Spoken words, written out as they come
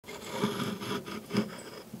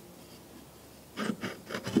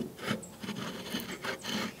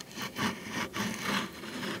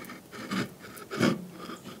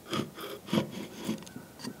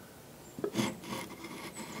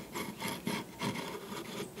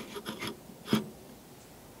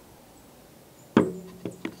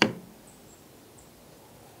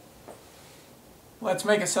Let's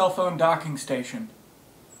make a cell phone docking station.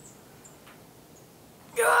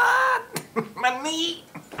 My knee!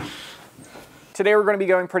 Today we're going to be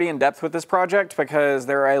going pretty in depth with this project because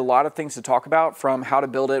there are a lot of things to talk about, from how to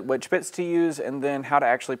build it, which bits to use, and then how to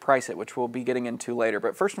actually price it, which we'll be getting into later.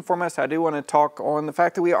 But first and foremost, I do want to talk on the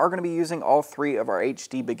fact that we are going to be using all three of our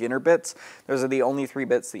HD beginner bits. Those are the only three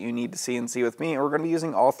bits that you need to CNC with me, and we're going to be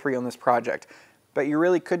using all three on this project. But you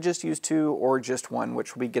really could just use two or just one,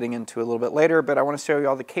 which we'll be getting into a little bit later, but I want to show you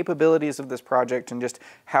all the capabilities of this project and just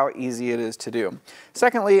how easy it is to do.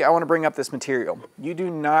 Secondly, I want to bring up this material. You do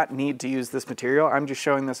not need to use this material. I'm just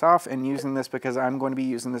showing this off and using this because I'm going to be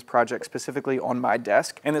using this project specifically on my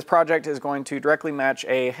desk. And this project is going to directly match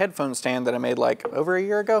a headphone stand that I made like over a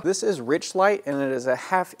year ago. This is Richlite and it is a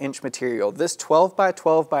 1/2 inch material. This 12 by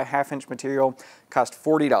 12 by 1/2 inch material cost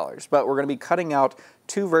 $40, but we're going to be cutting out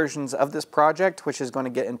two versions of this project, which is going to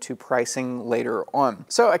get into pricing later on.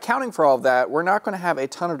 So accounting for all of that, we're not going to have a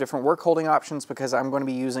ton of different work holding options because I'm going to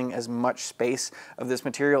be using as much space of this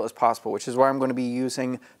material as possible, which is why I'm going to be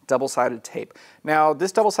using double-sided tape. Now,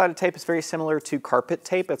 this double-sided tape is very similar to carpet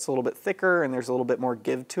tape. It's a little bit thicker and there's a little bit more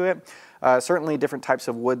give to it. Certainly different types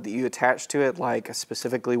of wood that you attach to it, like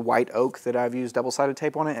specifically white oak that I've used double-sided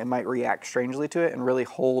tape on it, it might react strangely to it and really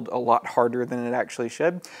hold a lot harder than it actually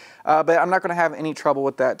should. But I'm not going to have any trouble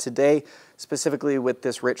with that today, specifically with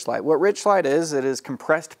this Richlite. What Richlite is, it is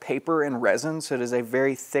compressed paper and resin, so it is a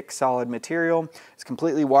very thick, solid material. It's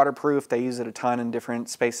completely waterproof. They use it a ton in different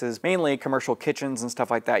spaces, mainly commercial kitchens and stuff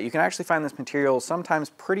like that. You can actually find this material sometimes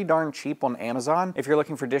pretty darn cheap on Amazon if you're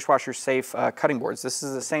looking for dishwasher-safe cutting boards. This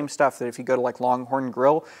is the same stuff that if you go to like Longhorn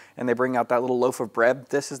Grill and they bring out that little loaf of bread,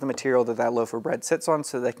 this is the material that that loaf of bread sits on,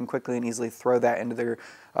 so they can quickly and easily throw that into their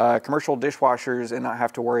commercial dishwashers and not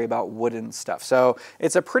have to worry about wooden stuff. So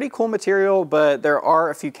it's a pretty cool material, but there are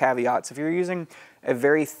a few caveats. If you're using a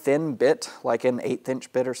very thin bit, like an 1/8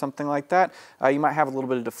 inch bit or something like that, you might have a little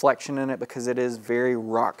bit of deflection in it because it is very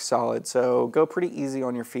rock solid. So go pretty easy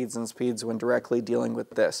on your feeds and speeds when directly dealing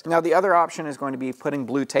with this. Now the other option is going to be putting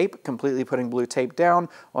blue tape, completely putting blue tape down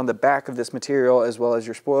on the back of this material as well as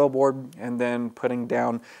your spoil board, and then putting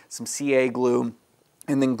down some CA glue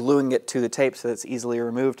and then gluing it to the tape so it's easily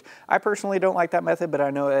removed. I personally don't like that method, but I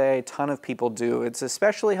know a ton of people do. It's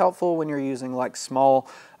especially helpful when you're using like small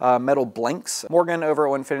metal blanks. Morgan over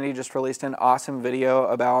at Onefinity just released an awesome video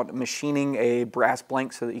about machining a brass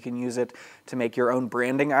blank so that you can use it to make your own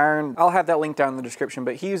branding iron. I'll have that link down in the description,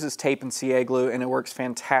 but he uses tape and CA glue and it works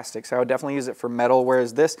fantastic. So I would definitely use it for metal,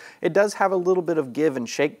 whereas this, it does have a little bit of give and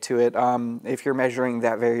shake to it if you're measuring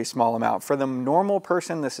that very small amount. For the normal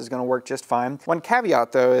person, this is gonna work just fine. One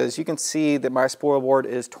caveat though is you can see that my spoil board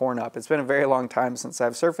is torn up. It's been a very long time since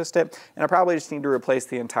I've surfaced it, and I probably just need to replace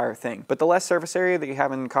the entire thing. But the less surface area that you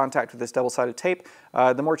have in contact with this double-sided tape,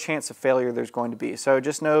 the more chance of failure there's going to be. So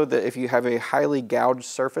just know that if you have a highly gouged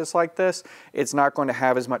surface like this, it's not going to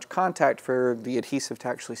have as much contact for the adhesive to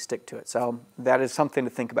actually stick to it. So that is something to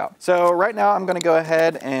think about. So right now I'm going to go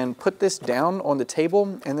ahead and put this down on the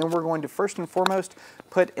table, and then we're going to first and foremost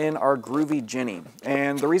put in our groovy Jenny.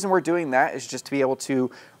 And the reason we're doing that is just to be able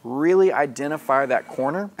to really identify that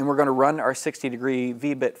corner, and we're going to run our 60-degree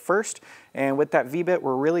V-bit first. And with that V-bit,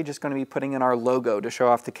 we're really just going to be putting in our logo to show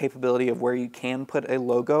off the capability of where you can put a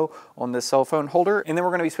logo on the cell phone holder. And then we're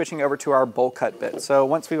going to be switching over to our bowl cut bit. So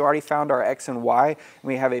once we've already found our X and Y, and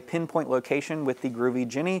we have a pinpoint location with the groovy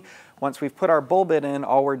Jenny, once we've put our bowl bit in,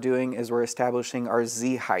 all we're doing is we're establishing our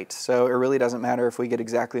Z height. So it really doesn't matter if we get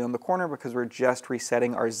exactly on the corner because we're just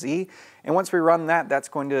resetting our Z. And once we run that, that's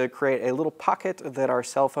going to create a little pocket that our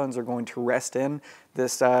cell phones are going to rest in.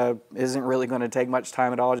 This isn't really going to take much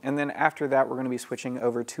time at all. And then after that, we're going to be switching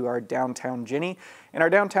over to our downtown Jenny. And our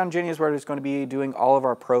downtown Jenny is where it's going to be doing all of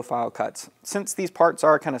our profile cuts. Since these parts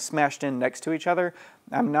are kind of smashed in next to each other,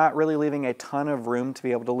 I'm not really leaving a ton of room to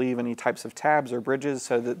be able to leave any types of tabs or bridges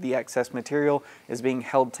so that the excess material is being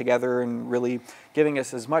held together and really giving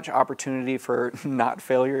us as much opportunity for not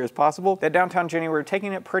failure as possible. That downtown Jenny, we're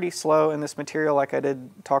taking it pretty slow, and this material, like I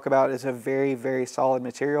did talk about, is a very, very solid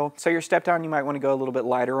material. So your step down, you might want to go a little bit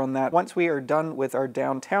lighter on that. Once we are done with our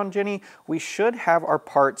downtown Jenny, we should have our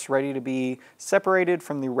parts ready to be separated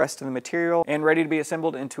from the rest of the material and ready to be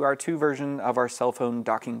assembled into our two versions of our cell phone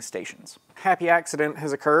docking stations. Happy accident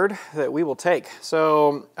has occurred that we will take.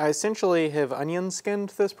 So I essentially have onion skinned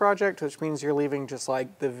this project, which means you're leaving just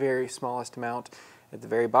like the very smallest amount at the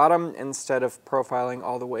very bottom instead of profiling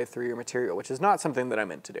all the way through your material, which is not something that I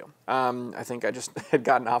meant to do. I think I just had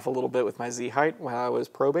gotten off a little bit with my Z height while I was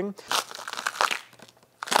probing.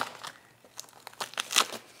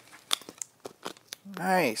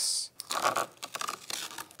 Nice.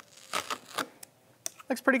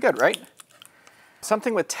 Looks pretty good, right?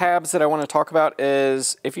 something with tabs that I want to talk about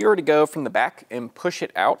is if you were to go from the back and push it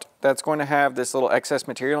out, that's going to have this little excess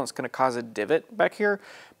material. It's going to cause a divot back here.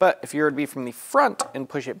 But if you were to be from the front and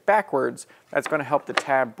push it backwards, that's going to help the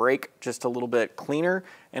tab break just a little bit cleaner,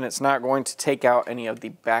 and it's not going to take out any of the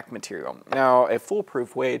back material. Now, a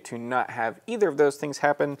foolproof way to not have either of those things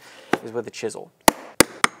happen is with a chisel.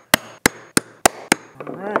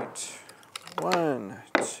 All right, 1,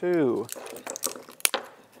 2,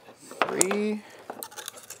 3,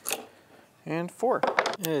 and 4.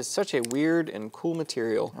 It is such a weird and cool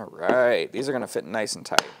material. All right, these are gonna fit nice and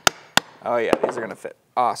tight. Oh yeah, these are gonna fit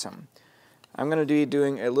awesome. I'm gonna be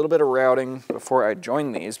doing a little bit of routing before I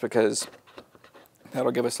join these because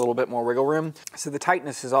that'll give us a little bit more wiggle room. So the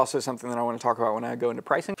tightness is also something that I want to talk about when I go into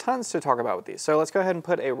pricing. Tons to talk about with these. So let's go ahead and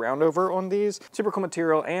put a round over on these. Super cool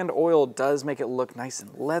material, and oil does make it look nice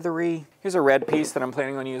and leathery. Here's a red piece that I'm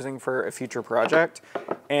planning on using for a future project.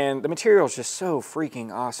 And the material is just so freaking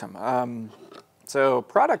awesome. So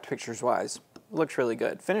product pictures wise, looks really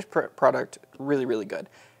good. Finished product, really, really good.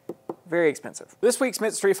 Very expensive. This week's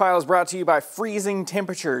Mitz tree file is brought to you by freezing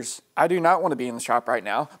temperatures. I do not want to be in the shop right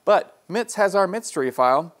now, but Mitz has our Mitz tree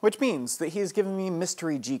file, which means that he's given me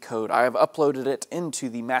mystery G code. I have uploaded it into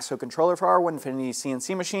the Masso controller for our Onefinity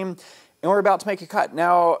CNC machine, and we're about to make a cut.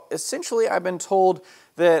 Now, essentially, I've been told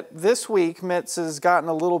that this week Mitz has gotten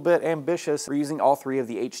a little bit ambitious. We're using all 3 of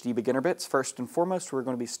the HD beginner bits. First and foremost, we're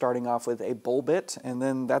going to be starting off with a bowl bit, and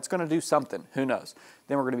then that's going to do something. Who knows?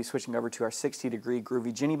 Then we're going to be switching over to our 60-degree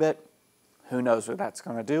groovy Jenny bit. Who knows what that's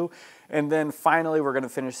going to do? And then finally, we're going to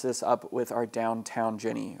finish this up with our downtown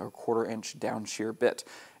Jenny, or 1/4-inch down shear bit.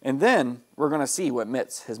 And then we're going to see what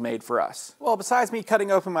Mitz has made for us. Well, besides me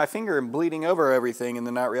cutting open my finger and bleeding over everything and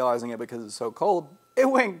then not realizing it because it's so cold, it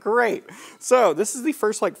went great. So this is the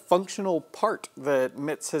first like functional part that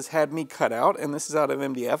Mitz has had me cut out, and this is out of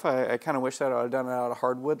MDF. I kind of wish that I would have done it out of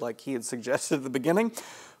hardwood like he had suggested at the beginning.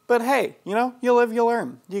 But hey, you know, you live, you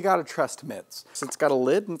learn. You gotta trust Mitz. So it's got a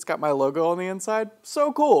lid and it's got my logo on the inside.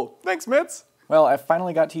 So cool. Thanks, Mitz. Well, I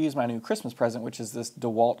finally got to use my new Christmas present, which is this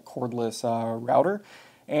DeWalt cordless router,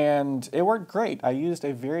 and it worked great. I used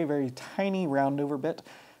a very, very tiny roundover bit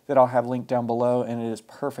that I'll have linked down below, and it is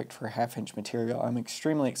perfect for 1/2-inch material. I'm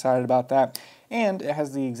extremely excited about that, and it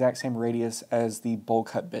has the exact same radius as the bowl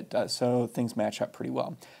cut bit does, so things match up pretty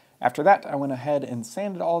well. After that, I went ahead and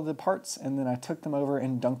sanded all of the parts, and then I took them over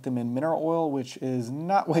and dunked them in mineral oil, which is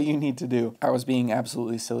not what you need to do. I was being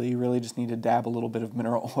absolutely silly. You really just need to dab a little bit of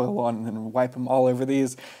mineral oil on and then wipe them all over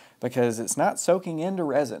these, because it's not soaking into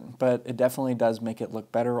resin, but it definitely does make it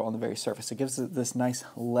look better on the very surface. It gives it this nice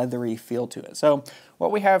leathery feel to it. So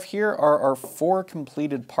what we have here are our 4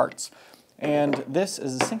 completed parts. And this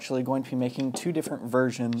is essentially going to be making 2 different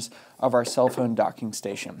versions of our Cellphone Docking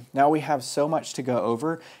Station. Now we have so much to go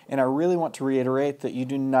over, and I really want to reiterate that you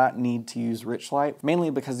do not need to use Richlight, mainly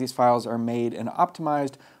because these files are made and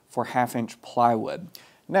optimized for 1/2-inch plywood.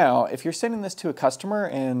 Now, if you're sending this to a customer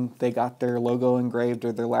and they got their logo engraved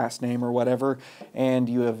or their last name or whatever, and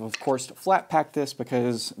you have, of course, flat packed this,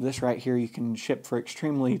 because this right here you can ship for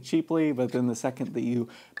extremely cheaply, but then the second that you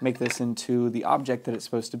make this into the object that it's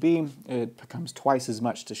supposed to be, it becomes twice as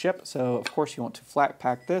much to ship. So, of course, you want to flat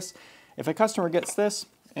pack this. If a customer gets this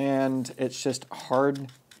and it's just hard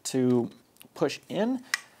to push in,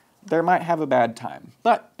 they might have a bad time.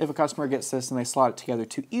 But if a customer gets this and they slot it together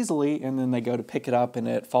too easily and then they go to pick it up and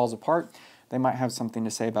it falls apart, they might have something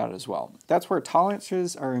to say about it as well. That's where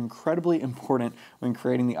tolerances are incredibly important when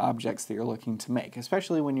creating the objects that you're looking to make,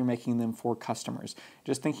 especially when you're making them for customers,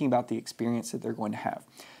 just thinking about the experience that they're going to have.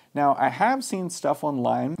 Now, I have seen stuff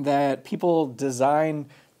online that people design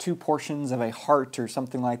 2 portions of a heart or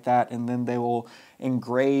something like that, and then they will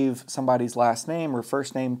engrave somebody's last name or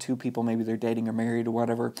first name, 2 people, maybe they're dating or married or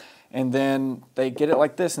whatever, and then they get it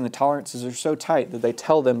like this, and the tolerances are so tight that they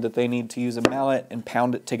tell them that they need to use a mallet and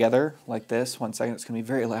pound it together like this. 1 second, it's going to be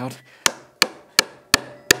very loud.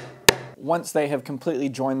 Once they have completely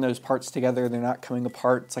joined those parts together, they're not coming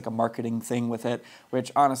apart. It's like a marketing thing with it,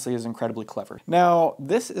 which honestly is incredibly clever. Now,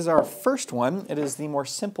 this is our first one. It is the more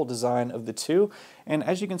simple design of the 2. And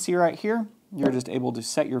as you can see right here, you're just able to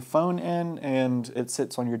set your phone in and it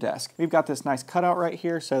sits on your desk. We've got this nice cutout right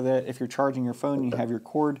here so that if you're charging your phone, you have your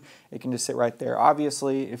cord, it can just sit right there.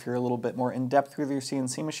 Obviously, if you're a little bit more in depth with your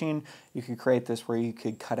CNC machine, you could create this where you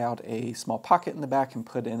could cut out a small pocket in the back and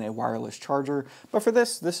put in a wireless charger. But for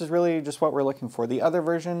this is really just what we're looking for. The other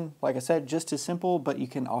version, like I said, just as simple, but you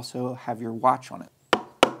can also have your watch on it.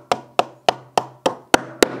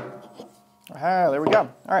 Ah, there we go.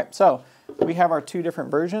 All right, so We have our two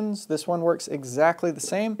different versions. This one works exactly the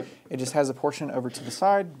same. It just has a portion over to the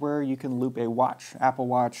side where you can loop a watch, Apple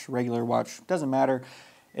Watch, regular watch, doesn't matter.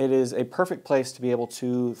 It is a perfect place to be able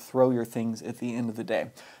to throw your things at the end of the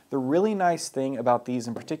day. The really nice thing about these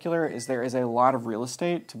in particular is there is a lot of real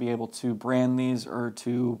estate to be able to brand these or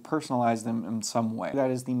to personalize them in some way.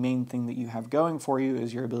 That is the main thing that you have going for you,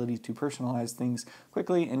 is your ability to personalize things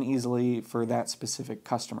quickly and easily for that specific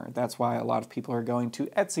customer. That's why a lot of people are going to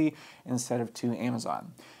Etsy instead of to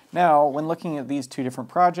Amazon. Now, when looking at these two different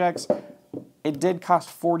projects, it did cost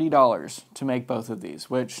 $40 to make both of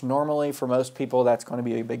these, which normally for most people that's going to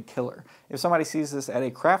be a big killer. If somebody sees this at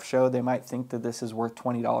a craft show, they might think that this is worth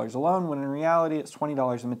 $20 alone, when in reality it's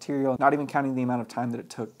 $20 in material, not even counting the amount of time that it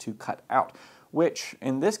took to cut out, which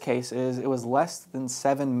in this case is it was less than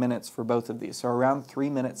 7 minutes for both of these, so around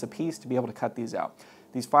 3 minutes a piece to be able to cut these out.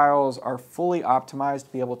 These files are fully optimized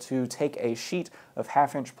to be able to take a sheet of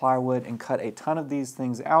 1/2-inch plywood and cut a ton of these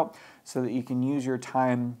things out so that you can use your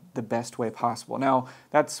time the best way possible. Now,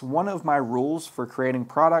 that's one of my rules for creating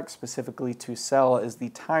products specifically to sell, is the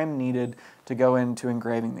time needed to go into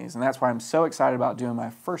engraving these. And that's why I'm so excited about doing my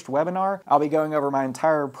first webinar. I'll be going over my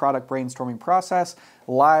entire product brainstorming process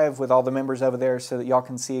live with all the members over there so that y'all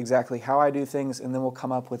can see exactly how I do things, and then we'll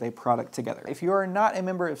come up with a product together. If you are not a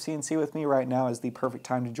member of CNC with me right now, is the perfect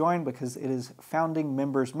time to join, because it is Founding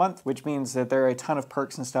Members Month, which means that there are a ton of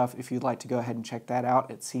perks and stuff if you'd like to go ahead and check that out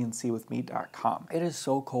at cncwithme.com. It is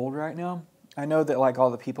so cold right now. I know that like all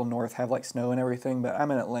the people north have like snow and everything, but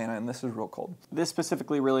I'm in Atlanta and this is real cold. This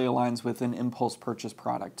specifically really aligns with an impulse purchase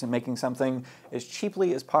product and making something as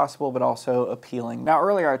cheaply as possible but also appealing. Now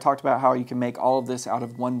earlier I talked about how you can make all of this out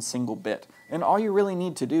of one single bit. And all you really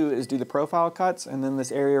need to do is do the profile cuts, and then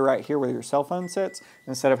this area right here where your cell phone sits,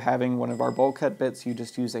 instead of having one of our bowl cut bits, you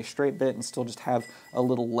just use a straight bit and still just have a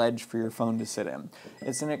little ledge for your phone to sit in.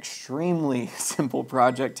 It's an extremely simple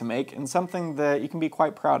project to make and something that you can be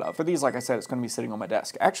quite proud of. For these, like I said, it's going to be sitting on my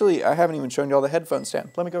desk. Actually, I haven't even shown you all the headphone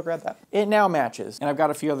stand. Let me go grab that. It now matches, and I've got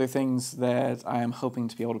a few other things that I am hoping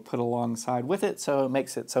to be able to put alongside with it, so it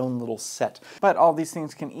makes its own little set. But all these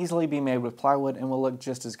things can easily be made with plywood and will look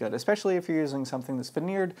just as good, especially if you're using something that's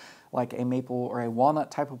veneered, like a maple or a walnut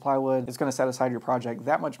type of plywood. It's going to set aside your project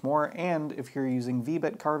that much more, and if you're using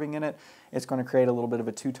V-bit carving in it, it's going to create a little bit of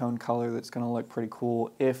a two-tone color that's going to look pretty cool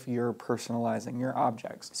if you're personalizing your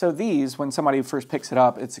objects. So these, when somebody first picks it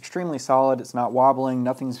up, it's extremely solid, it's not wobbling,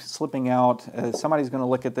 nothing's slipping out. Somebody's going to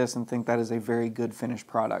look at this and think that is a very good finished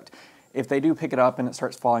product. If they do pick it up and it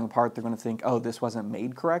starts falling apart, they're going to think, oh, this wasn't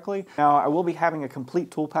made correctly. Now, I will be having a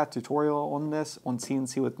complete toolpath tutorial on this on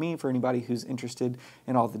CNC with me for anybody who's interested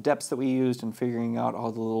in all the depths that we used and figuring out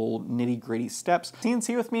all the little nitty-gritty steps.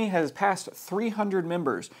 CNC with me has passed 300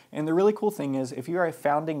 members, and the really cool thing is, if you're a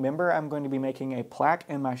founding member, I'm going to be making a plaque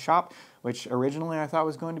in my shop, which originally I thought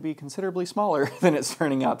was going to be considerably smaller than it's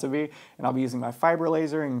turning out to be, and I'll be using my fiber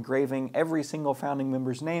laser and engraving every single founding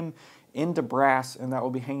member's name into brass, and that will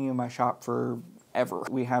be hanging in my shop forever.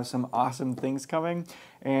 We have some awesome things coming,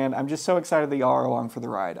 and I'm just so excited that y'all are along for the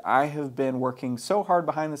ride. I have been working so hard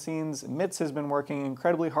behind the scenes, Mitz has been working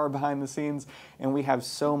incredibly hard behind the scenes, and we have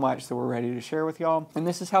so much that we're ready to share with y'all. And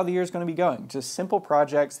this is how the year is going to be going. Just simple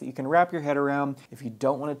projects that you can wrap your head around. If you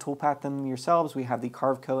don't want to toolpath them yourselves, we have the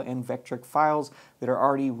Carveco and Vectric files that are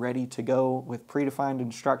already ready to go with predefined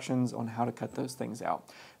instructions on how to cut those things out.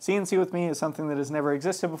 CNC with me is something that has never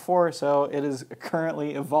existed before, so it is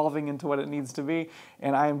currently evolving into what it needs to be,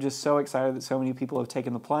 and I am just so excited that so many people have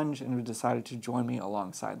taken the plunge and have decided to join me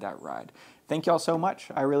alongside that ride. Thank y'all so much.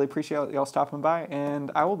 I really appreciate y'all stopping by, and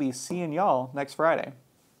I will be seeing y'all next Friday.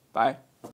 Bye.